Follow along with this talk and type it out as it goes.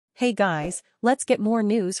Hey guys, let's get more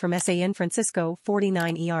news from San Francisco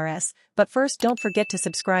 49 ERS, but first don't forget to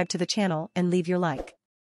subscribe to the channel and leave your like.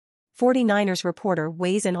 49ers reporter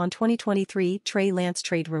weighs in on 2023 Trey Lance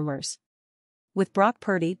trade rumors. With Brock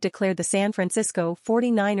Purdy declared the San Francisco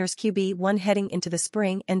 49ers QB1 heading into the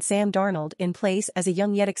spring and Sam Darnold in place as a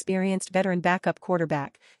young yet experienced veteran backup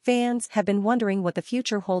quarterback, fans have been wondering what the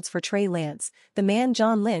future holds for Trey Lance, the man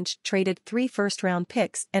John Lynch traded 3 first-round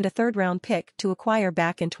picks and a third-round pick to acquire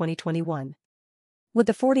back in 2021. Would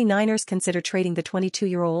the 49ers consider trading the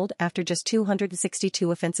 22-year-old after just 262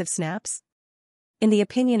 offensive snaps? In the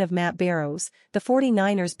opinion of Matt Barrows, the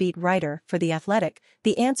 49ers beat writer for The Athletic,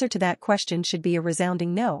 the answer to that question should be a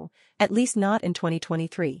resounding no, at least not in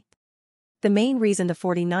 2023. The main reason the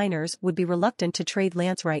 49ers would be reluctant to trade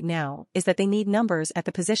Lance right now is that they need numbers at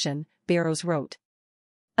the position, Barrows wrote.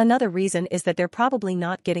 Another reason is that they're probably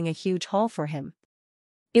not getting a huge haul for him.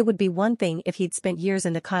 It would be one thing if he'd spent years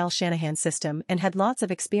in the Kyle Shanahan system and had lots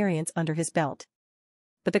of experience under his belt.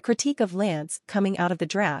 But the critique of Lance coming out of the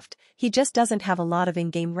draft, he just doesn't have a lot of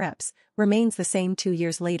in-game reps, remains the same 2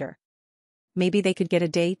 years later. Maybe they could get a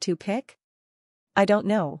day 2 pick? I don't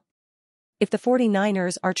know. If the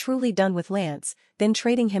 49ers are truly done with Lance, then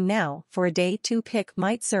trading him now for a day 2 pick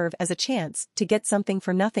might serve as a chance to get something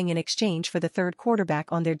for nothing in exchange for the third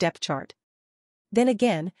quarterback on their depth chart. Then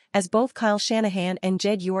again, as both Kyle Shanahan and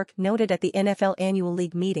Jed York noted at the NFL Annual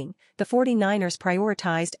League meeting, the 49ers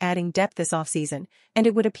prioritized adding depth this offseason, and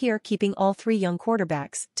it would appear keeping all 3 young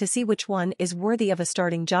quarterbacks to see which one is worthy of a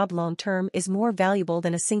starting job long-term is more valuable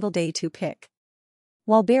than a single day 2 pick.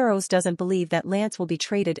 While Barrows doesn't believe that Lance will be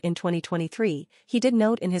traded in 2023, he did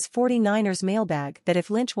note in his 49ers mailbag that if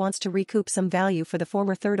Lynch wants to recoup some value for the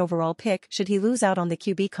former third overall pick should he lose out on the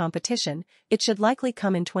QB competition, it should likely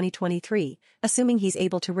come in 2023, assuming he's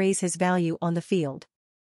able to raise his value on the field.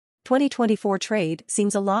 2024 trade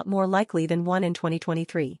seems a lot more likely than one in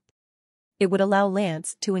 2023. It would allow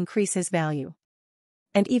Lance to increase his value.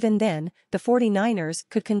 And even then, the 49ers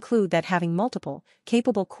could conclude that having multiple,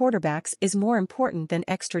 capable quarterbacks is more important than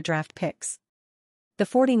extra draft picks. The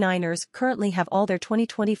 49ers currently have all their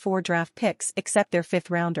 2024 draft picks except their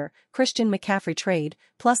 5th-rounder, Christian McCaffrey trade,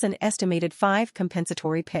 plus an estimated 5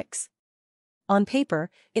 compensatory picks. On paper,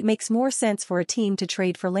 it makes more sense for a team to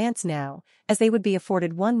trade for Lance now, as they would be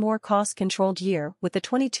afforded one more cost-controlled year with the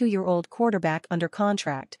 22-year-old quarterback under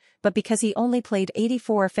contract, but because he only played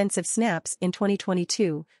 84 offensive snaps in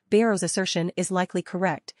 2022, Barrows' assertion is likely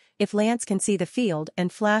correct. If Lance can see the field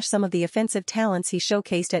and flash some of the offensive talents he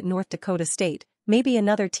showcased at North Dakota State, maybe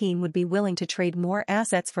another team would be willing to trade more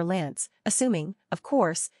assets for Lance, assuming, of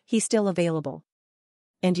course, he's still available.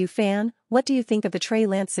 And you fan, what do you think of the Trey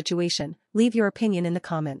Lance situation? Leave your opinion in the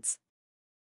comments.